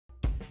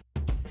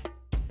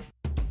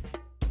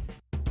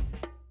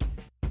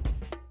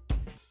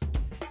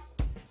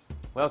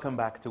Welcome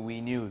back to We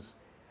News.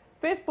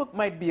 Facebook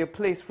might be a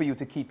place for you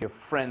to keep your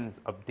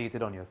friends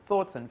updated on your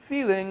thoughts and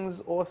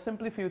feelings, or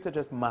simply for you to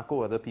just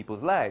macro other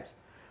people's lives.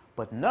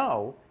 But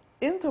now,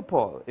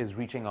 Interpol is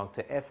reaching out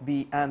to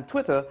FB and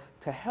Twitter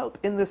to help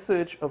in the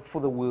search for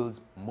the world's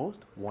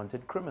most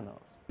wanted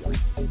criminals.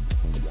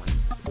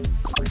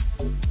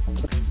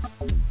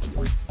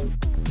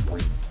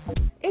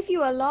 If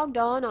you are logged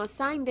on or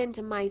signed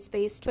into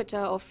MySpace,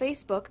 Twitter, or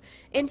Facebook,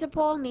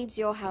 Interpol needs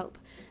your help.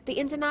 The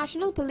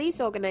International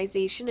Police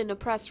Organization, in a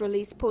press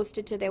release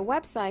posted to their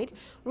website,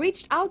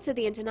 reached out to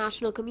the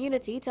international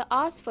community to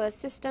ask for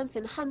assistance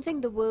in hunting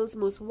the world's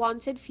most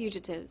wanted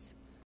fugitives.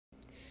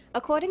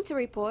 According to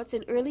reports,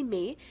 in early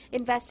May,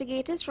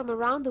 investigators from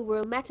around the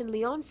world met in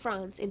Lyon,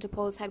 France,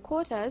 Interpol's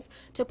headquarters,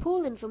 to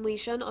pool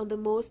information on the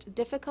most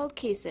difficult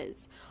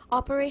cases.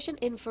 Operation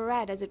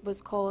Infrared, as it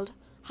was called,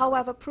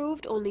 however,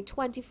 proved only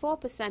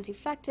 24%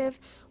 effective,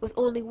 with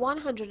only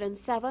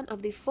 107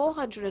 of the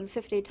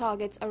 450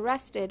 targets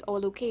arrested or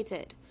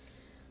located.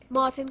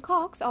 Martin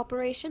Cox,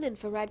 Operation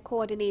Infrared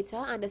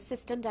Coordinator and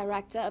Assistant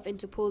Director of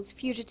Interpol's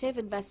Fugitive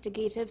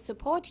Investigative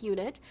Support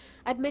Unit,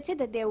 admitted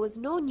that there was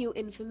no new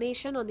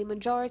information on the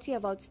majority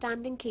of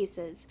outstanding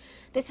cases.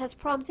 This has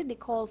prompted the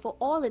call for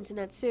all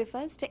Internet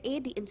surfers to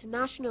aid the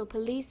international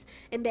police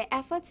in their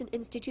efforts in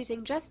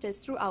instituting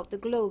justice throughout the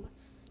globe.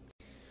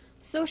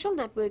 Social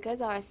networkers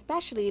are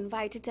especially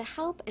invited to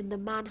help in the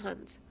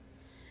manhunt.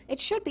 It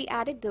should be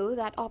added, though,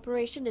 that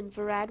Operation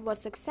Infrared was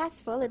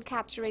successful in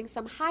capturing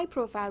some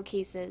high-profile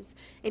cases,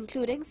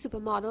 including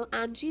supermodel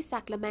Angie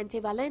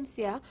Saclemente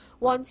Valencia,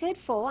 wanted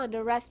for and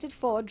arrested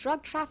for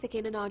drug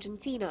trafficking in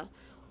Argentina.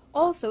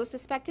 Also,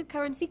 suspected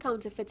currency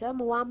counterfeiter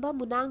Muamba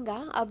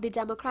Munanga of the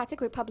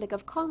Democratic Republic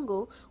of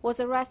Congo was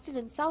arrested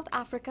in South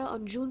Africa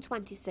on June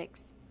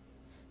 26.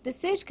 The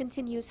search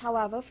continues,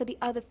 however, for the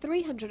other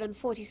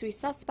 343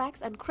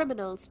 suspects and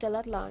criminals still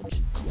at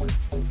large.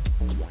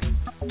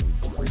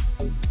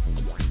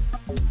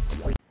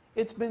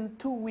 It's been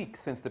 2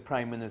 weeks since the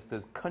Prime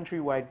Minister's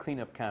countrywide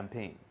cleanup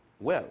campaign.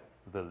 Well,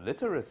 the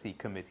Literacy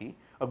Committee,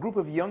 a group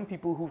of young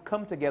people who've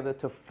come together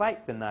to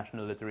fight the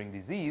national littering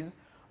disease,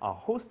 are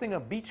hosting a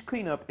beach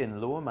cleanup in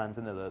Lower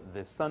Manzanilla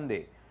this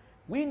Sunday.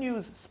 We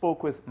News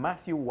spoke with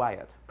Matthew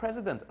Wyatt,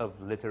 president of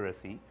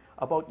Literacy,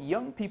 about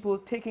young people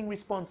taking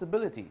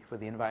responsibility for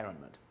the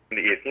environment. On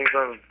the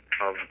 18th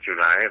of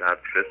July,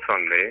 that's this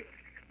Sunday,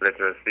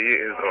 Literacy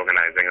is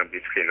organizing a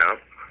beach cleanup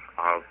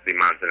of the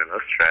Manzanilla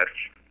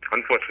stretch.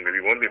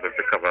 Unfortunately, we won't be able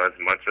to cover as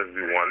much as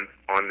we want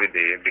on the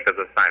day because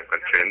of time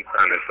constraints,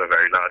 and it's a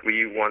very large.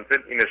 We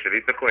wanted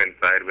initially to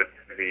coincide with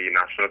the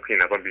National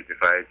Cleanup and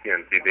Beautify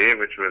TNT Day,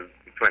 which was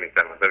the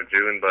 27th of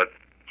June, but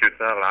due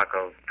to a lack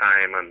of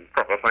time and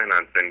proper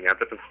financing, we had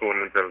to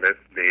postpone until this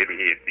day,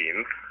 the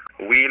 18th.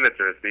 We,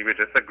 Literacy, we're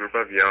just a group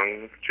of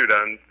young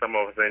students, some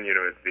of us in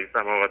university,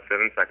 some of us still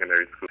in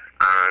secondary school,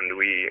 and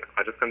we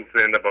are just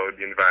concerned about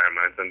the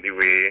environment and the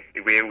way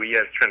we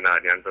as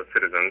Trinidadians, as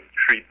citizens,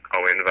 treat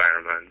our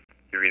environment.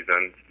 The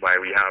reason why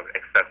we have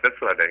excessive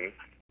flooding,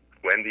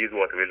 when these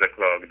waterways are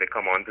clogged, they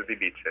come onto the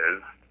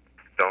beaches,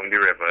 down the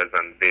rivers,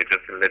 and they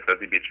just litter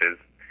the beaches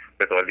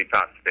with all the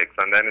plastics,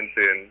 and then in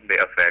turn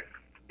they affect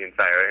the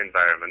entire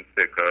environment,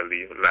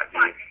 circularly, like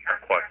the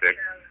aquatic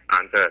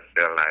and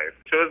terrestrial life.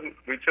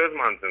 We chose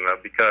Manzanilla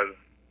because,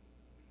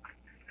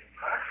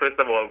 first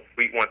of all,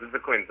 we wanted to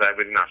coincide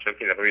with the National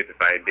Cleanup and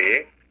Beautify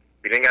Day.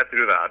 We didn't get to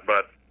do that,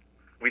 but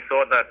we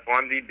saw that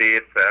on the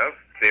day itself,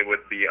 there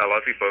would be a lot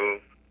of people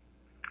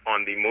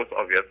on the most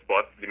obvious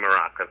spots, the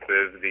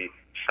Maracases, the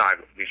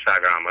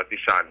Shagamas, the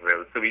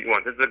Shagvilles. So we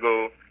wanted to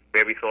go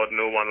where we thought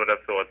no one would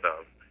have thought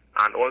of.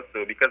 And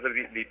also, because of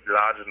the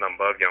large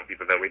number of young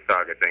people that we're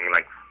targeting,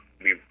 like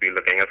we've been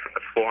looking at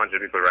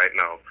 400 people right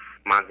now,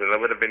 Manzanilla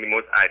would have been the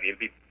most ideal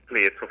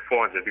place for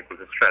 400 people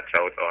to stretch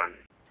out on.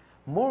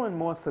 More and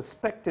more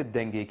suspected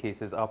dengue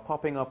cases are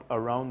popping up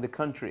around the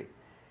country.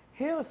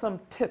 Here are some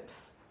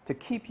tips to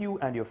keep you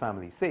and your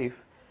family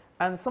safe,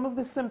 and some of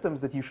the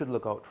symptoms that you should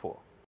look out for.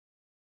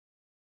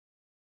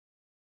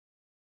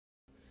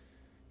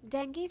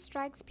 Dengue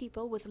strikes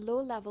people with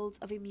low levels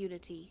of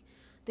immunity.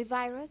 The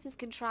virus is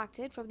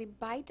contracted from the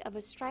bite of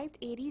a striped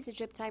Aedes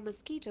aegypti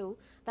mosquito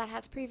that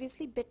has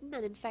previously bitten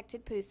an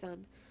infected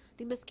person.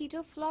 The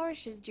mosquito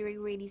flourishes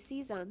during rainy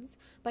seasons,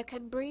 but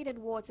can breed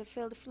in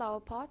water-filled flower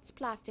pots,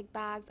 plastic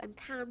bags, and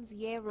cans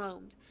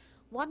year-round.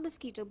 One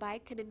mosquito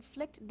bite can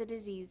inflict the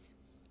disease.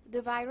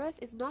 The virus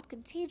is not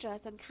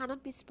contagious and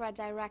cannot be spread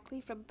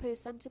directly from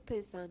person to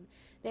person.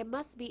 There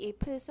must be a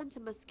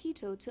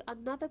person-to-mosquito to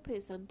another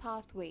person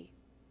pathway.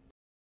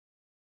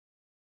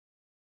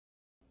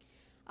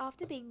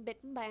 After being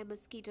bitten by a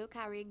mosquito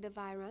carrying the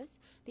virus,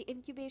 the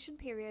incubation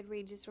period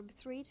ranges from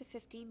 3 to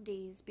 15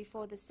 days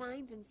before the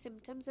signs and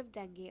symptoms of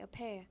dengue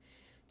appear.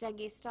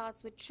 Dengue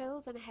starts with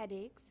chills and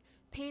headaches,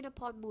 pain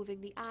upon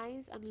moving the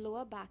eyes, and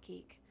lower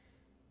backache.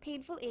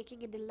 Painful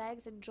aching in the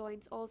legs and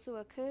joints also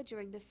occur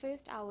during the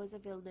first hours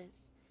of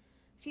illness.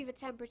 Fever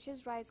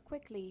temperatures rise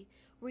quickly,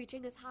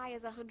 reaching as high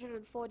as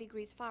 104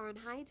 degrees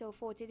Fahrenheit or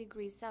 40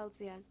 degrees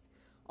Celsius.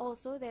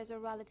 Also, there's a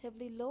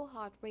relatively low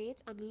heart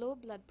rate and low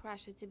blood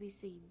pressure to be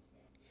seen.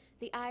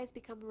 The eyes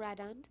become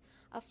reddened,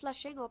 a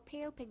flushing or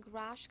pale pink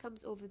rash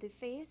comes over the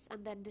face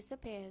and then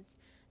disappears.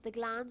 The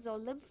glands or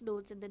lymph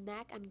nodes in the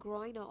neck and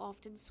groin are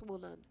often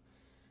swollen.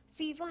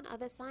 Fever and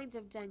other signs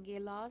of dengue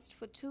last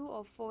for 2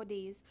 or 4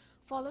 days,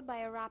 followed by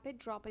a rapid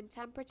drop in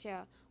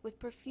temperature with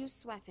profuse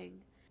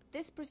sweating.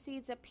 This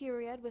precedes a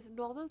period with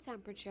normal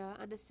temperature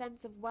and a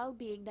sense of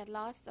well-being that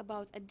lasts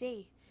about a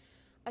day.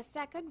 A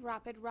second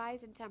rapid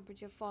rise in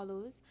temperature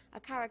follows. A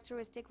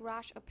characteristic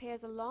rash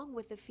appears along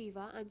with the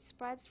fever and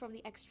spreads from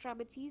the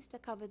extremities to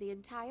cover the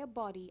entire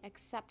body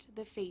except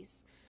the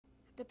face.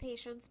 The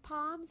patient's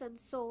palms and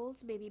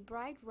soles may be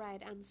bright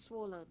red and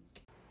swollen.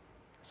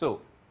 So,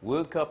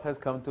 World Cup has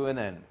come to an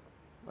end.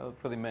 Well,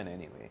 for the men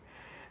anyway.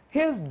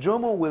 Here's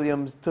Jomo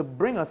Williams to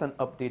bring us an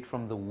update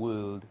from the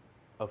world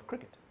of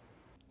cricket.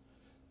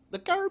 The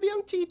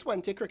Caribbean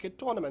T20 cricket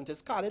tournament is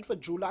scheduled for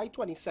July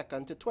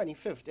 22nd to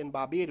 25th in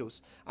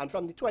Barbados and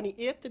from the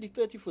 28th to the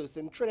 31st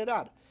in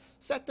Trinidad.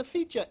 Set to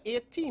feature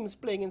 8 teams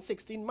playing in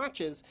 16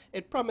 matches,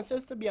 it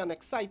promises to be an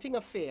exciting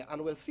affair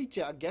and will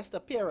feature a guest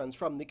appearance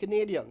from the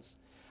Canadians.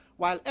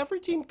 While every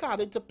team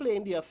carded to play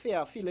in the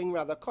affair feeling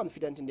rather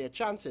confident in their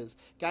chances,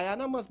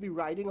 Guyana must be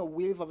riding a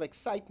wave of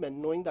excitement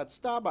knowing that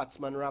star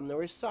batsman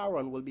Ramnorish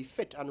Saron will be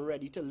fit and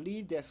ready to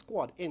lead their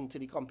squad into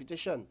the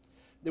competition.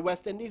 The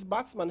West Indies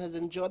batsman has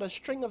endured a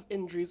string of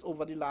injuries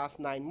over the last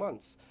 9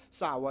 months.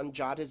 Sawan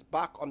jarred his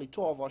back on the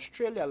tour of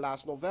Australia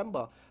last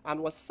November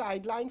and was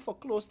sidelined for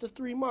close to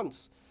 3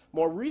 months.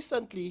 More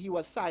recently, he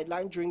was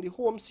sidelined during the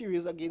home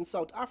series against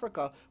South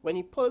Africa when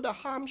he pulled a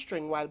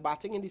hamstring while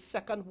batting in the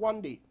second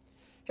one-day.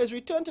 His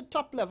return to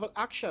top-level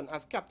action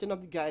as captain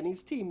of the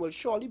Guyanese team will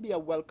surely be a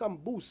welcome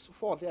boost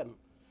for them.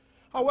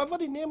 However,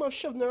 the name of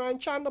Shivnarine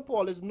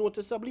Chanderpaul is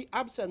noticeably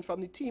absent from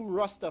the team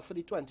roster for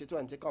the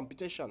 2020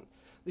 competition.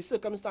 The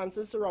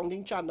circumstances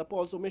surrounding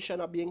Chanderpaul's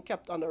omission are being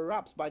kept under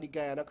wraps by the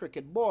Guyana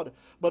Cricket Board,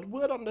 but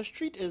word on the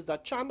street is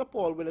that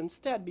Chanderpaul will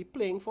instead be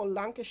playing for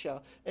Lancashire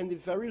in the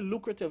very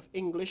lucrative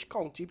English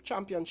County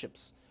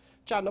Championships.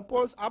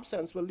 Chanderpaul's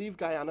absence will leave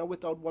Guyana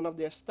without one of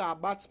their star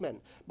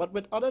batsmen, but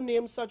with other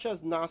names such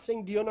as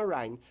Narsingh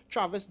Deonarine,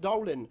 Travis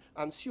Dowling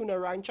and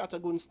Sunarine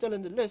Chattergoon still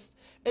in the list,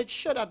 it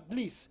should at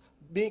least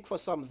make for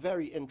some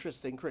very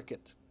interesting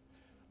cricket.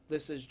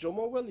 This is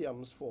Jomo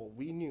Williams for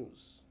WE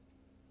News.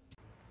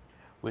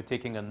 We're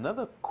taking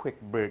another quick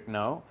break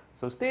now,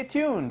 so stay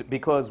tuned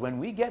because when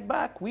we get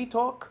back, we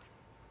talk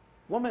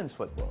women's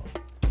football.